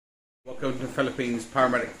Welcome to Philippines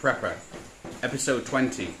Paramedic Prepper, episode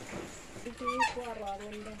 20.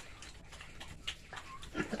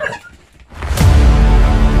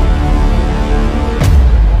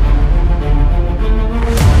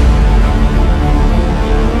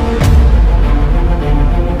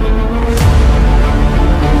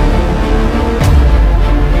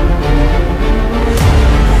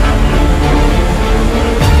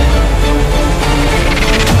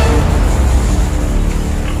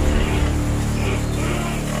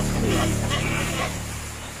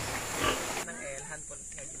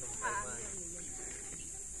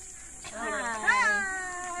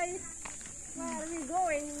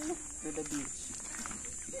 To the beach.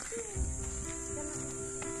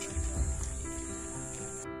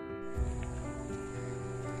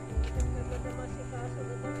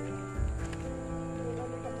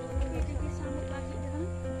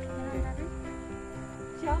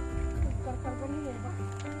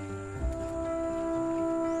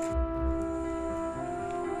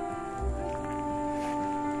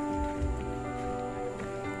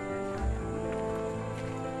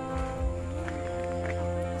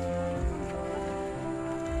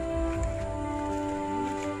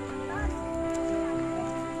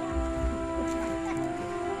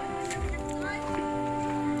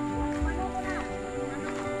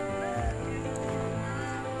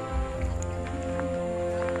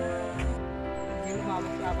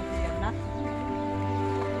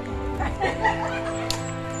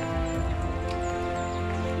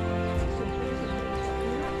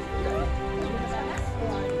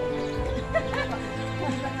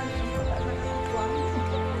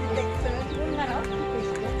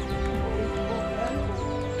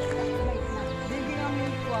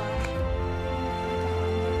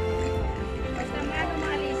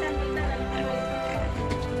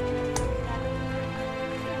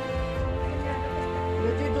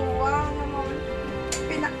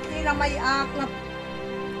 May aklap.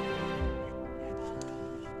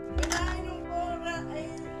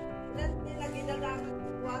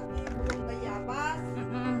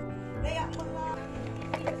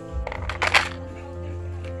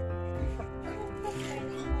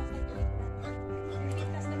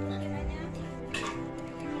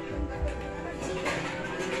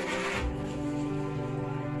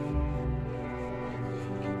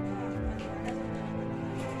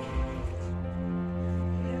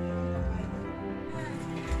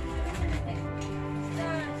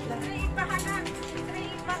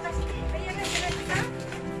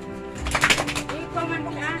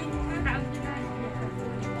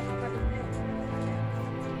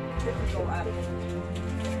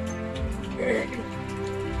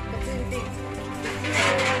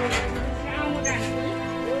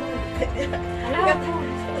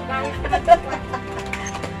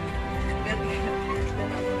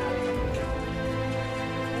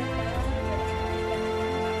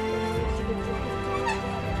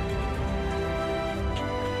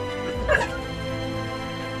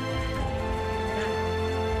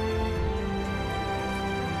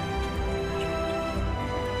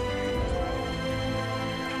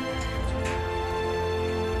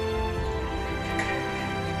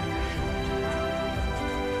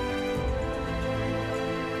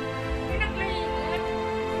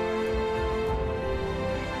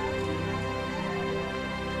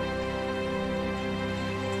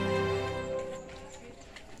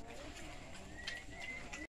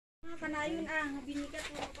 Kanayon binikat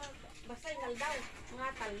mo pa basay ngal daw mga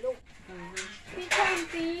talok.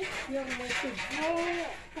 Pikanti yung motive. No,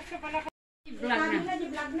 kasi pala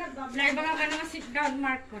vlog na. Vlog ba ka naman sit down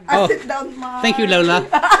mark ko. Oh, Sit down mark. thank you, Lola.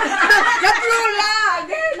 Not Lola!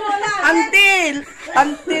 Again, Lola!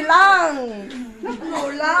 Until lang! Not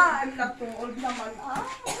Lola! I'm not too old naman,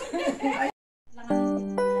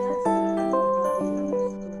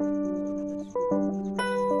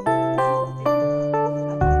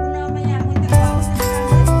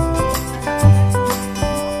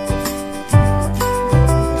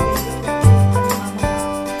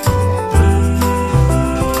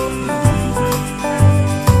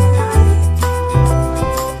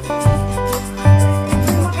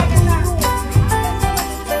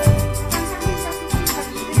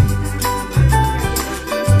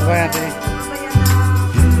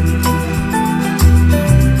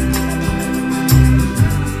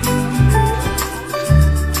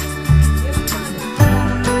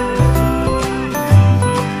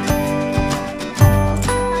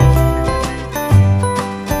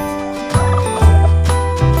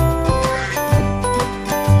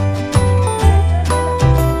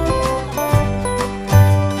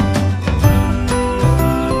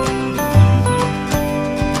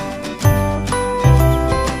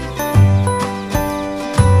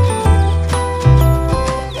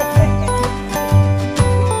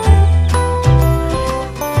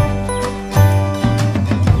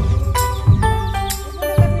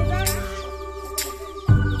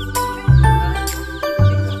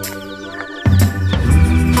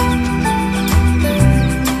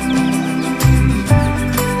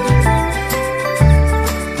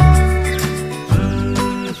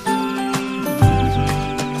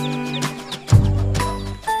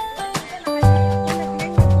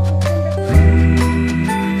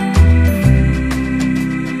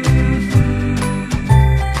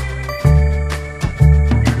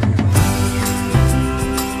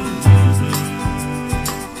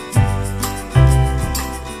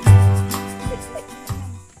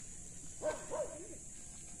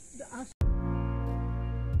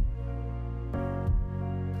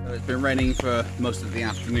 been raining for most of the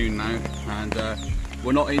afternoon now, and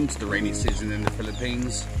we're not into the rainy season in the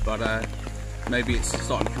Philippines, but maybe it's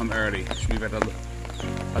starting to come early. We've had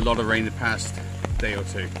a lot of rain the past day or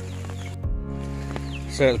two.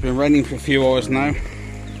 So it's been raining for a few hours now.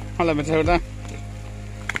 Hello, Matilda.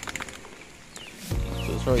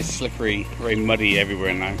 So it's very slippery, very muddy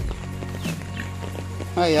everywhere now.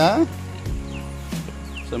 Hiya.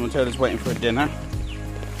 So Matilda's waiting for dinner.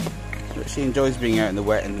 But she enjoys being out in the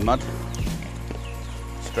wet and the mud.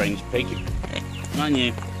 Strange pig. Aren't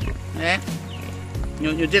you? Yeah? You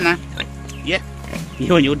want your dinner? Yeah?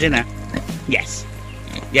 You want your dinner? Yes.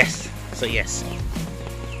 Yes. So yes.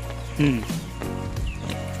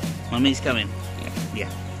 Mummy's coming. Yeah.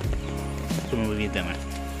 Come on with your dinner.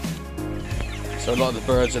 So a lot of the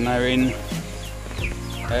birds are now in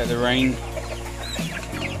out of the rain.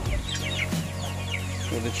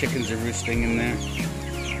 All the chickens are roosting in there.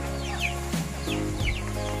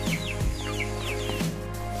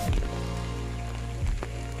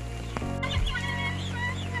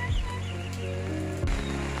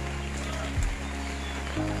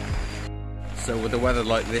 So with the weather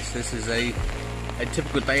like this is a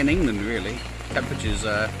typical day in England, really. Temperatures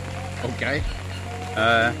are okay.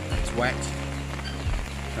 It's wet.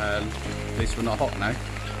 At least we're not hot now.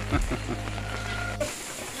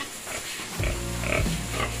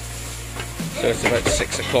 So it's about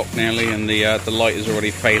 6 o'clock nearly, and the light is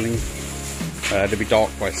already failing. It'll be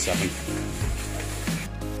dark by 7.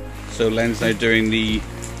 So Len's now doing the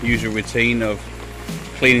usual routine of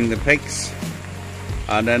cleaning the pigs,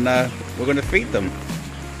 and then we're going to feed them.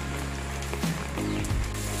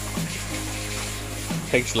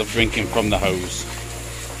 Pigs love drinking from the hose.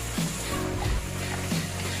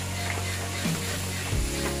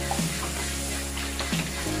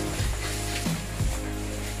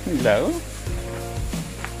 Hello?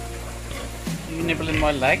 Are you nibbling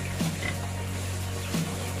my leg?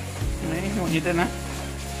 Hey, you want your dinner?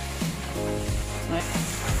 Hey.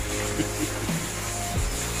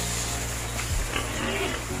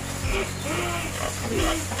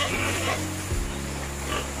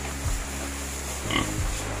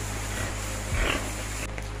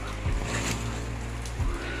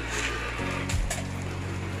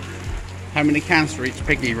 How many cans for each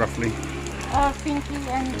piggy, roughly? 20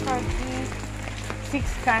 and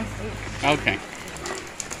 36 cans each. Okay.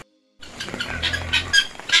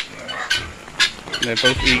 They're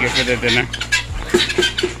both eager for their dinner.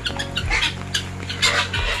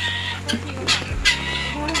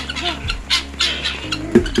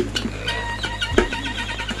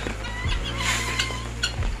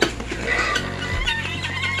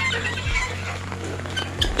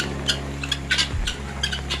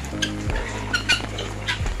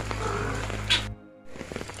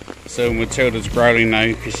 So Matilda's growling now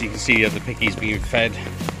because you can see the other piggies being fed,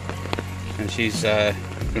 and she's going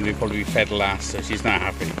to probably be fed last, so she's not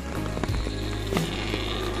happy.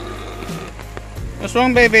 What's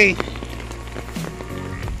wrong, baby?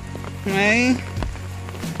 Hey?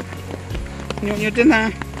 You want your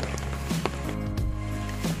dinner?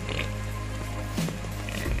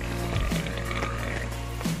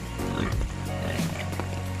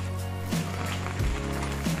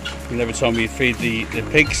 And every time we feed the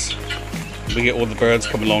pigs, we get all the birds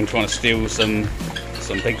come along trying to steal some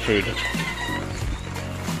pig food.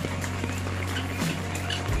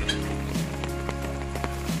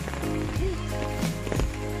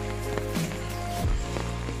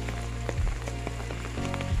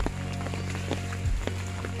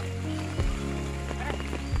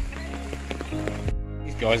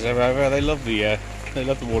 These guys over there, they love the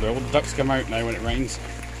water. All the ducks come out now when it rains.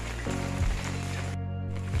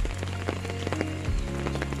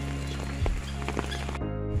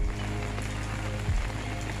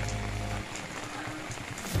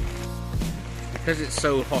 Because it's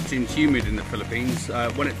so hot and humid in the Philippines,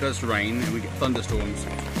 when it does rain and we get thunderstorms,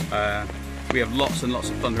 we have lots and lots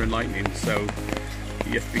of thunder and lightning, so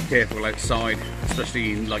you have to be careful outside,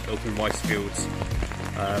 especially in like open rice fields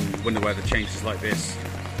when the weather changes like this.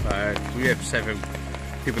 We have 7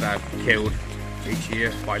 people that are killed each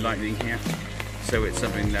year by lightning here, so it's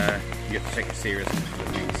something you have to take it serious in the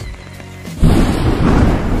Philippines.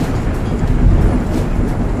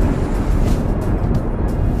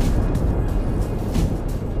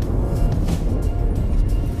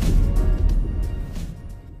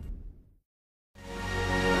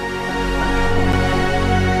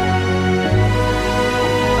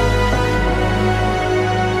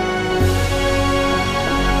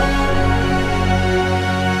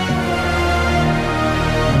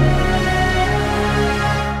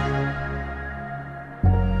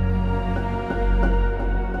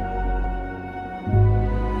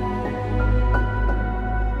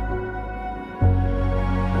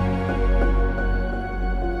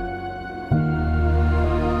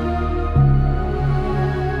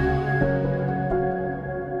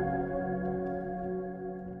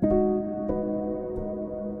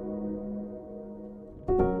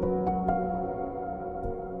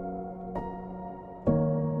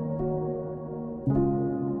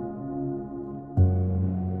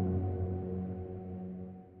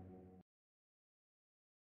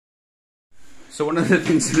 So one of the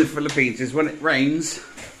things in the Philippines is when it rains,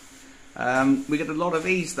 we get a lot of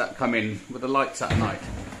these that come in with the lights at night.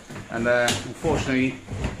 And unfortunately,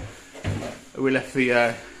 we left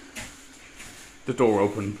the door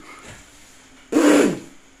open.